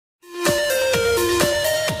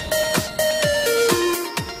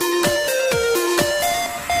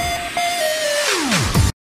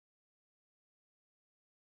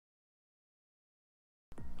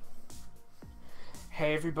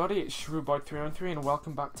Hey everybody, it's Shrewboy313 and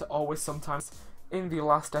welcome back to Always Sometimes. In the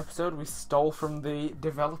last episode we stole from the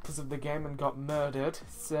developers of the game and got murdered,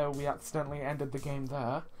 so we accidentally ended the game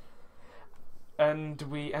there. And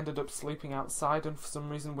we ended up sleeping outside, and for some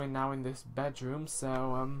reason we're now in this bedroom,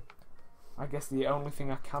 so I guess the only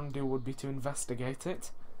thing I can do would be to investigate it,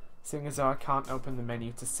 seeing as though I can't open the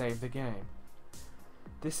menu to save the game.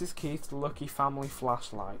 This is Keith's lucky family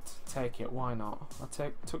flashlight. Take it, why not? I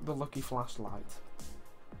took the lucky flashlight.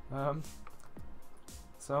 Oh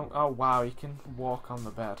wow, you can walk on the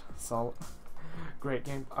bed. So, great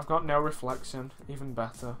game. I've got no reflection, even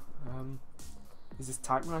better. Is this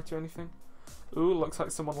typewriter or anything? Ooh, looks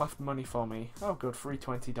like someone left money for me. Oh good, free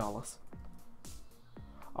 $20.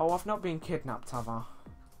 Oh, I've not been kidnapped, have I?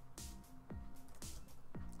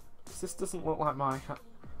 This doesn't look like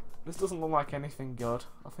this doesn't look like anything good.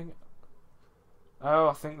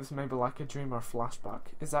 I think this may be like a dream or a flashback.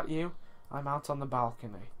 Is that you? I'm out on the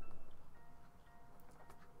balcony.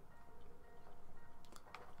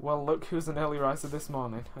 Well, look who's an early riser this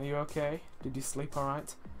morning. Are you okay? Did you sleep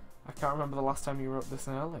alright? I can't remember the last time you were up this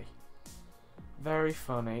early. Very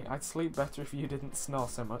funny. I'd sleep better if you didn't snore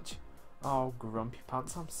so much. Oh, grumpy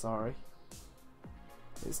pants, I'm sorry.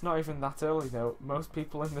 It's not even that early though. Most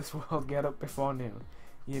people in this world get up before noon.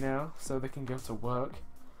 You know, so they can go to work.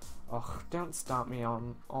 Ugh, don't start me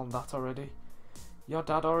on that already. Your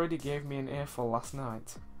dad already gave me an earful last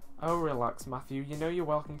night. Oh, relax, Matthew. You know you're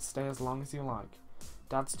welcome to stay as long as you like.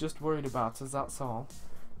 Dad's just worried about us, that's all.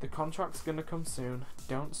 The contract's gonna come soon.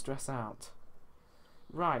 Don't stress out.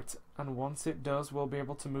 Right, and once it does, we'll be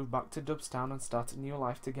able to move back to Dubstown and start a new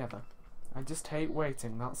life together. I just hate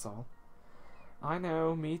waiting, that's all. I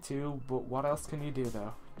know, me too, but what else can you do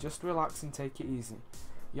though? Just relax and take it easy.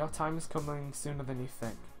 Your time is coming sooner than you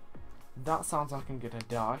think. That sounds like I'm gonna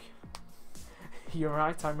die. You're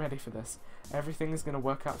right, I'm ready for this. Everything is gonna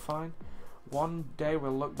work out fine. One day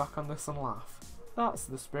we'll look back on this and laugh. That's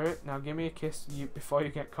the spirit. Now give me a kiss before you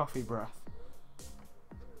get coffee breath.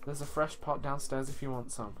 There's a fresh pot downstairs if you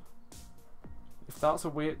want some. If that's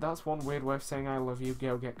one weird way of saying I love you,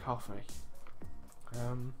 go get coffee.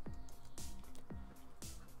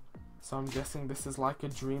 So I'm guessing this is like a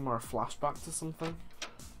dream or a flashback to something.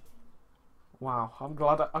 Wow, I'm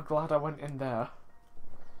glad I went in there.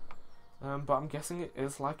 But I'm guessing it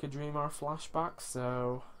is like a dream or a flashback,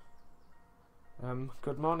 so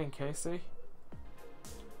good morning, Casey.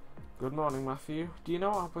 Good morning, Matthew. Do you know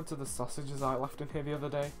what happened to the sausages I left in here the other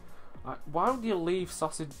day? Why would you leave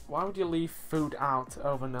food out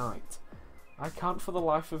overnight? I can't for the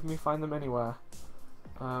life of me find them anywhere.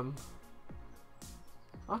 I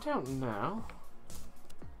don't know.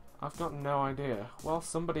 I've got no idea. Well,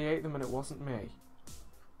 somebody ate them and it wasn't me.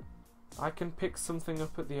 I can pick something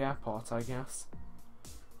up at the airport, I guess.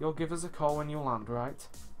 You'll give us a call when you land, right?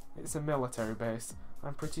 It's a military base.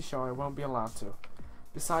 I'm pretty sure I won't be allowed to.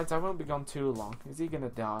 Besides, I won't be gone too long. Is he gonna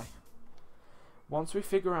die? Once we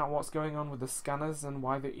figure out what's going on with the scanners and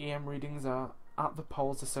why the EM readings at the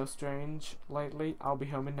polls are so strange lately, I'll be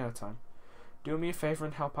home in no time. Do me a favour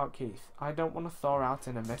and help out Keith. I don't want to thaw out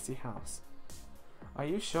in a messy house. Are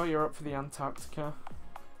you sure you're up for the Antarctica?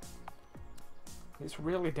 It's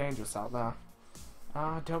really dangerous out there.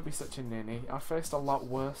 Ah, don't be such a ninny. I faced a lot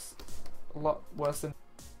worse than...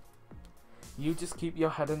 You just keep your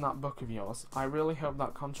head in that book of yours. I really hope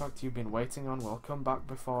that contract you've been waiting on will come back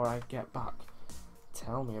before I get back.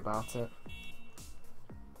 Tell me about it.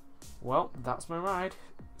 Well, that's my ride.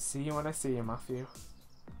 See you when I see you, Matthew.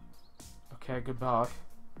 Okay, goodbye.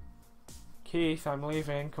 Keith, I'm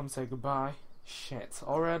leaving. Come say goodbye. Shit,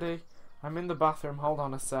 already? I'm in the bathroom. Hold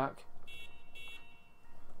on a sec.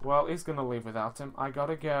 Well, he's gonna leave without him. I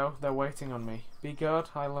gotta go. They're waiting on me. Be good.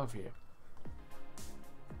 I love you.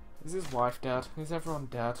 Is his wife dead? Is everyone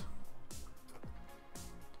dead?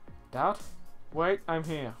 Dad? Wait, I'm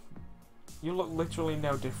here. You look literally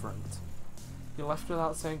no different. You left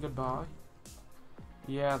without saying goodbye?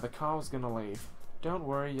 Yeah, the car was gonna leave. Don't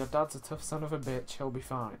worry, your dad's a tough son of a bitch. He'll be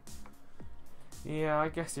fine. Yeah, I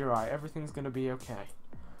guess you're right. Everything's gonna be okay.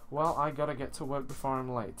 Well, I gotta get to work before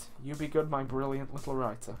I'm late. You be good, my brilliant little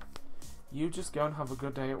writer. You just go and have a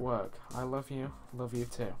good day at work. I love you. Love you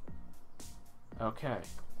too. Okay.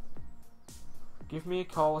 Give me a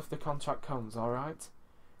call if the contract comes, alright?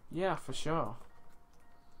 Yeah, for sure.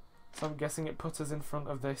 So I'm guessing it put us in front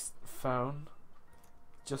of this phone.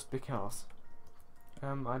 Just because.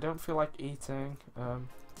 I don't feel like eating.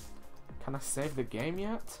 Can I save the game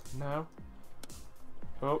yet? No.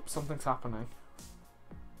 Oh, something's happening.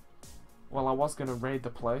 Well, I was gonna raid the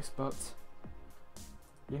place, but...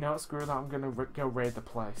 You know what, screw that, I'm gonna go raid the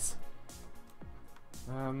place.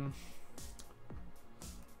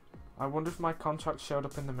 I wonder if my contract showed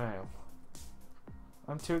up in the mail.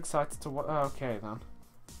 I'm too excited to okay then.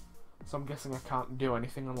 So I'm guessing I can't do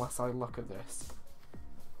anything unless I look at this.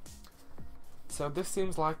 So this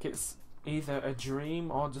seems like it's either a dream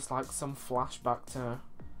or just like some flashback to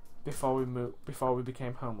before we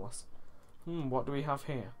became homeless. What do we have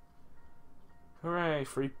here? Hooray,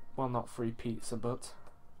 free, well not free pizza, but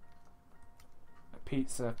a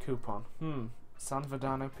pizza coupon. San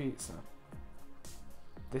Verdano pizza.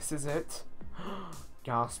 This is it.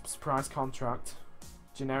 Gasp, surprise contract.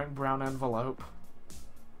 Generic brown envelope.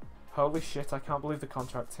 Holy shit, I can't believe the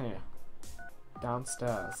contract's here.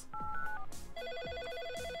 Downstairs.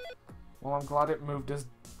 Well, I'm glad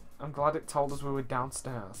it told us we were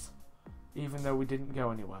downstairs. Even though we didn't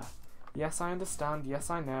go anywhere. Yes, I understand. Yes,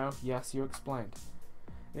 I know. Yes, you explained.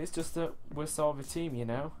 It's just that we're sort of a team, you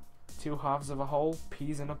know? Two halves of a whole,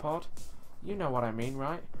 peas in a pod. You know what I mean,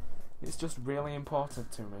 right? It's just really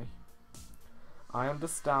important to me. I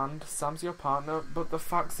understand. Sam's your partner, but the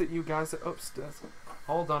facts that you guys are upstairs...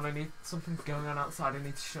 Hold on, something's going on outside. I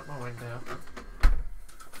need to shut my window.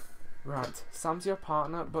 Right, Sam's your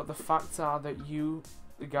partner, but the facts are that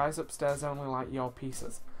the guys upstairs only like your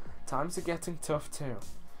pieces. Times are getting tough too.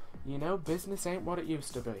 You know, business ain't what it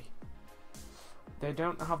used to be. They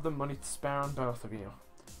don't have the money to spare on both of you.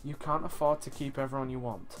 You can't afford to keep everyone you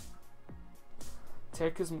want.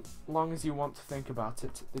 Take as long as you want to think about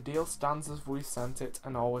it. The deal stands as we sent it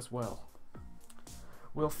and always will.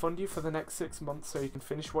 We'll fund you for the next 6 months so you can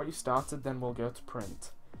finish what you started, then we'll go to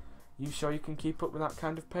print. You sure you can keep up with that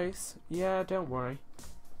kind of pace? Yeah, don't worry.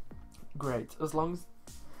 Great.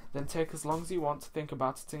 Then take as long as you want to think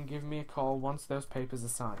about it and give me a call once those papers are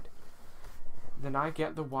signed. Then I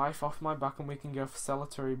get the wife off my back and we can go for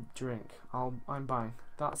solitary drink. I'm buying.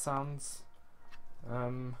 That sounds...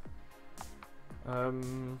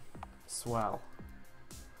 swell.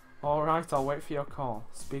 Alright, I'll wait for your call.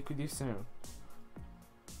 Speak with you soon.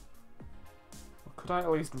 Could I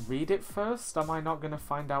at least read it first? Am I not going to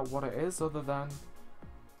find out what it is other than...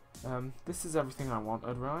 this is everything I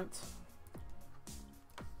wanted, right?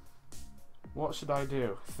 What should I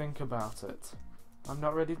do? Think about it. I'm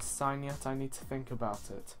not ready to sign yet, I need to think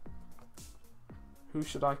about it. Who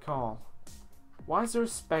should I call? Why is there a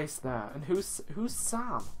space there? And who's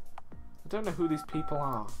Sam? I don't know who these people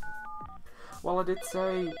are. Well, I did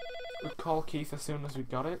say we'd call Keith as soon as we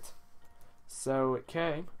got it. So it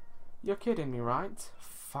came. You're kidding me, right?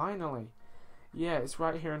 Finally. Yeah, it's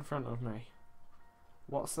right here in front of me.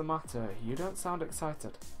 What's the matter? You don't sound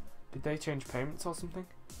excited. Did they change payments or something?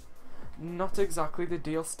 Not exactly, the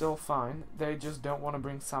deal's still fine. They just don't want to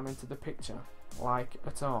bring Sam into the picture. Like,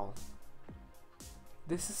 at all.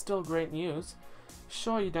 This is still great news.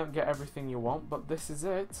 Sure, you don't get everything you want, but this is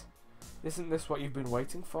it. Isn't this what you've been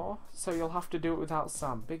waiting for? So you'll have to do it without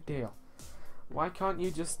Sam. Big deal. Why can't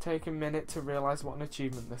you just take a minute to realise what an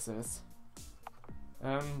achievement this is?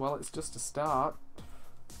 Well, it's just a start.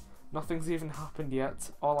 Nothing's even happened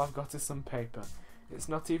yet. All I've got is some paper. It's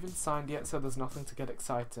not even signed yet, so there's nothing to get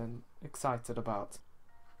excited about.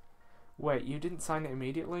 Wait, you didn't sign it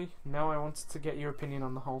immediately? No, I wanted to get your opinion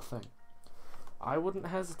on the whole thing. I wouldn't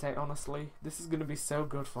hesitate, honestly. This is going to be so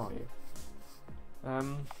good for you.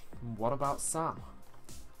 What about Sam?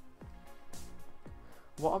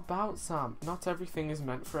 What about Sam? Not everything is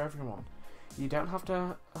meant for everyone. You don't have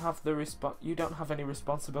to have you don't have any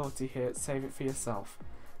responsibility here. Save it for yourself.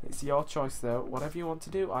 It's your choice though. Whatever you want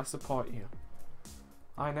to do, I support you.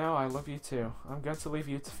 I know, I love you too. I'm going to leave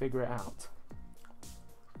you to figure it out.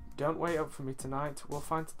 Don't wait up for me tonight. We'll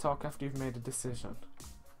find to talk after you've made a decision.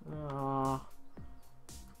 I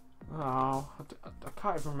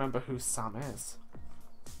can't even remember who Sam is.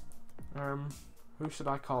 Who should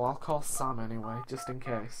I call? I'll call Sam anyway, just in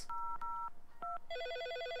case.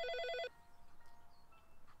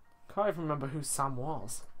 Can't even remember who Sam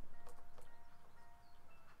was.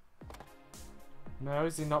 No,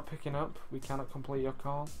 is he not picking up? We cannot complete your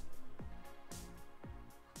call.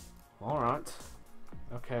 Alright.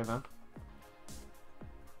 Okay then.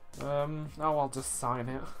 I'll just sign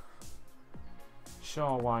it.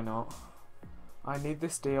 Sure, why not? I need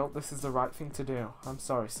this deal. This is the right thing to do. I'm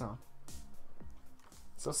sorry, Sam.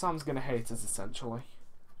 So Sam's gonna hate us, essentially.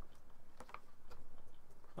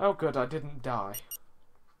 Oh good, I didn't die.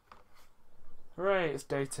 Hooray, it's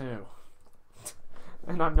day 2.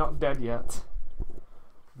 And I'm not dead yet.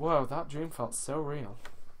 Whoa, that dream felt so real.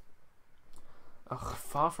 Ugh,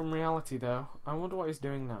 far from reality though. I wonder what he's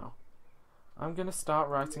doing now. I'm gonna start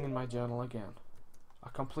writing in my journal again. I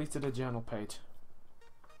completed a journal page.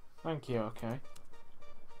 Thank you, okay.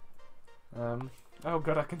 Oh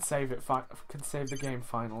good, I can save it. Can save the game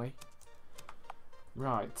finally.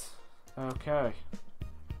 Right. Okay.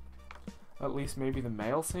 At least maybe the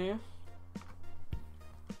mail's here?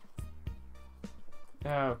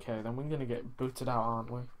 Okay, then we're gonna get booted out,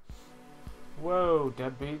 aren't we? Whoa,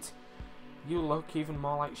 deadbeat. You look even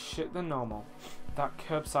more like shit than normal. That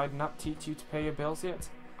curbside nap teach you to pay your bills yet?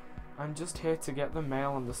 I'm just here to get the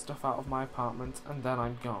mail and the stuff out of my apartment, and then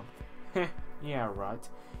I'm gone. Heh, yeah, right.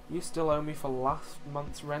 You still owe me for last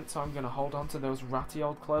month's rent, so I'm gonna hold on to those ratty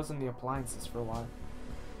old clothes and the appliances for a while.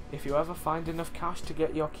 If you ever find enough cash to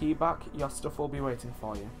get your key back, your stuff will be waiting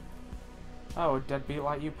for you. Oh, a deadbeat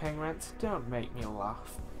like you paying rent? Don't make me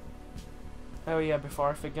laugh. Oh yeah, before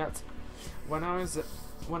I forget, when I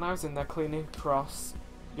was in there cleaning across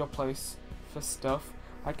your place for stuff,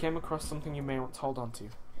 I came across something you may want to hold on to.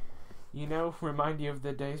 You know, remind you of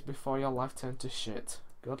the days before your life turned to shit.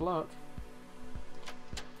 Good luck.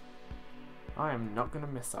 I am not gonna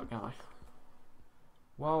miss that guy.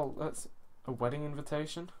 Well, that's a wedding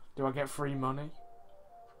invitation. Do I get free money?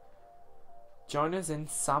 Join us in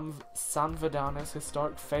San Vidano's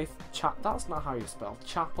historic faith that's not how you spell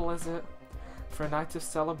chapel, is it? For a night of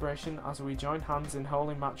celebration as we join hands in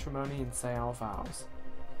holy matrimony and say our vows.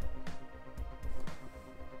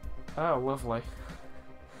 Oh, lovely.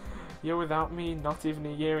 You're without me not even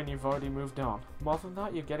a year and you've already moved on. More than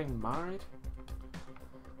that, you're getting married?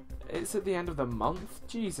 It's at the end of the month?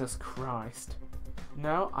 Jesus Christ.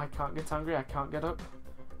 No, I can't get angry, I can't get up.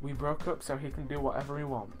 We broke up so he can do whatever he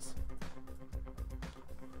wants.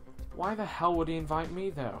 Why the hell would he invite me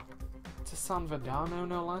though? To San Vidano,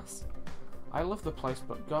 no less? I love the place,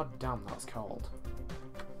 but goddamn, that's cold.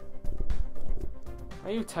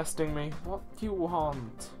 Are you testing me? What do you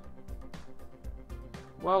want?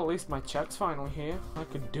 Well, at least my check's finally here. I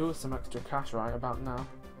could do with some extra cash right about now.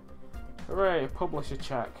 Hooray, publish a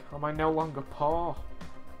check. Am I no longer poor?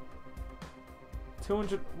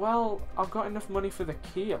 200... Well, I've got enough money for the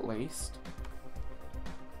key at least.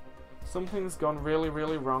 Something's gone really,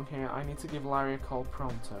 really wrong here. I need to give Larry a call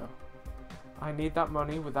pronto. I need that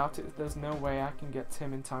money. Without it, there's no way I can get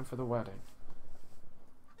Tim in time for the wedding.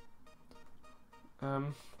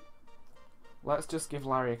 Let's just give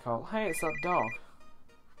Larry a call. Hey, it's that dog.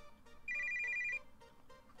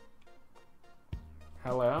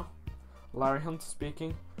 Hello? Larry Hunter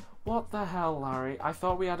speaking. What the hell, Larry? I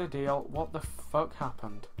thought we had a deal. What the fuck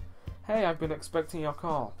happened? Hey, I've been expecting your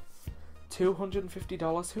call.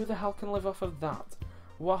 $250? Who the hell can live off of that?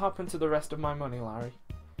 What happened to the rest of my money, Larry?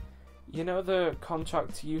 You know the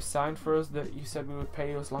contract you signed for us that you said we would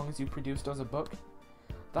pay you as long as you produced us a book?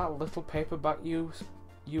 That little paperback you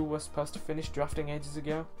were supposed to finish drafting ages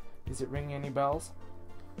ago? Is it ringing any bells?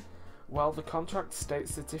 Well, the contract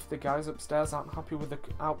states that if the guys upstairs aren't happy with the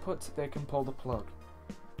output, they can pull the plug.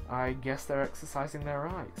 I guess they're exercising their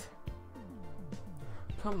right.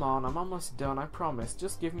 Come on, I'm almost done, I promise.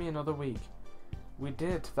 Just give me another week. We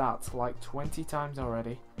did that like 20 times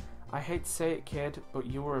already. I hate to say it, kid, but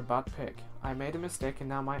you were a bad pick. I made a mistake and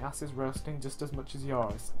now my ass is roasting just as much as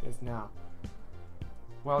yours is now.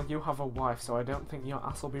 Well, you have a wife, so I don't think your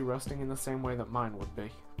ass will be roasting in the same way that mine would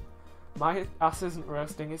be. My ass isn't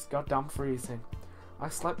roasting, it's goddamn freezing. I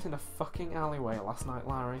slept in a fucking alleyway last night,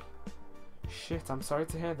 Larry. Shit, I'm sorry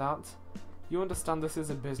to hear that. You understand this is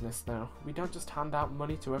a business now. We don't just hand out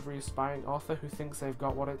money to every aspiring author who thinks they've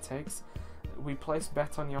got what it takes. We place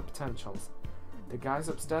bet on your potentials. The guys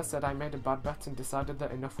upstairs said I made a bad bet and decided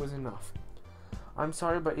that enough was enough. I'm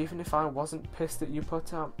sorry, but even if I wasn't pissed that you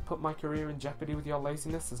put my career in jeopardy with your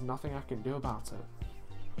laziness, there's nothing I can do about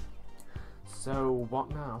it. So, what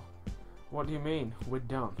now? What do you mean, we're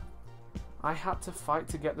done? I had to fight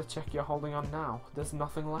to get the check you're holding on now. There's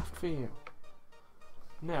nothing left for you.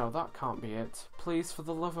 No, that can't be it. Please, for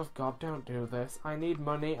the love of God, don't do this. I need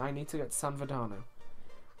money. I need to get to San Vidano.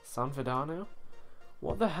 San Vidano?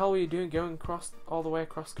 What the hell are you doing going all the way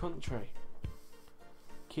across country?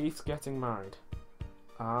 Keith's getting married.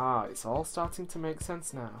 Ah, it's all starting to make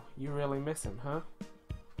sense now. You really miss him, huh?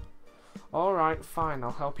 Alright, fine,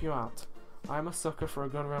 I'll help you out. I'm a sucker for a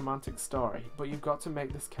good romantic story, but you've got to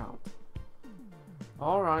make this count.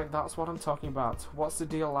 Alright, that's what I'm talking about. What's the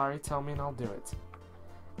deal, Larry? Tell me and I'll do it.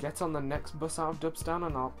 Get on the next bus out of Dubstown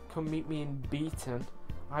and I'll come meet me in Beaton.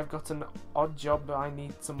 I've got an odd job that I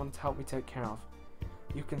need someone to help me take care of.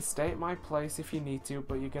 You can stay at my place if you need to,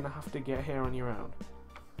 but you're gonna have to get here on your own.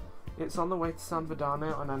 It's on the way to San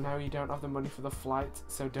Vidano and I know you don't have the money for the flight,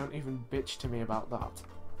 so don't even bitch to me about that.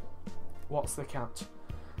 What's the catch?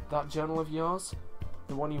 That journal of yours?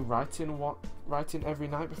 The one you write in every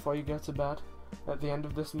night before you go to bed? At the end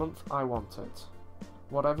of this month, I want it.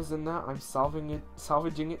 Whatever's in there, I'm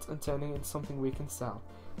salvaging it and turning it into something we can sell,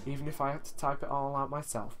 even if I have to type it all out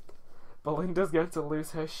myself. Belinda's going to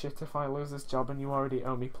lose her shit if I lose this job and you already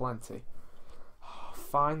owe me plenty.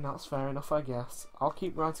 Fine, that's fair enough, I guess. I'll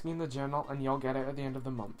keep writing in the journal and you'll get it at the end of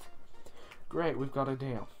the month. Great, we've got a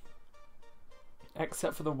deal.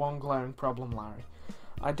 Except for the one glaring problem, Larry.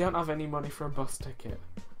 I don't have any money for a bus ticket.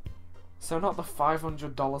 So not the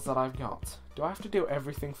 $500 that I've got. Do I have to do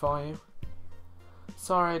everything for you?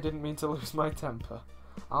 Sorry, I didn't mean to lose my temper.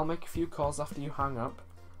 I'll make a few calls after you hang up.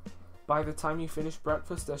 By the time you finish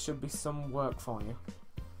breakfast, there should be some work for you.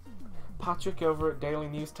 Patrick over at Daily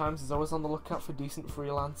News Times is always on the lookout for decent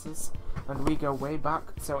freelancers, and we go way back,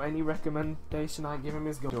 so any recommendation I give him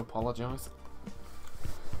is going to apologise.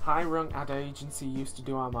 High-rung ad agency used to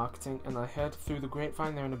do our marketing, and I heard through the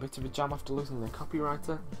grapevine they're in a bit of a jam after losing their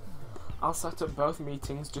copywriter. I'll set up both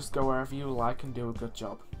meetings, just go wherever you like and do a good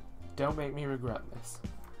job. Don't make me regret this.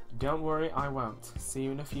 Don't worry, I won't. See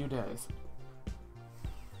you in a few days.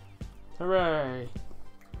 Hooray!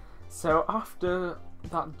 So after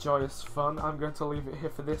that joyous fun, I'm going to leave it here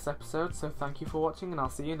for this episode, so thank you for watching and I'll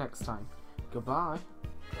see you next time. Goodbye!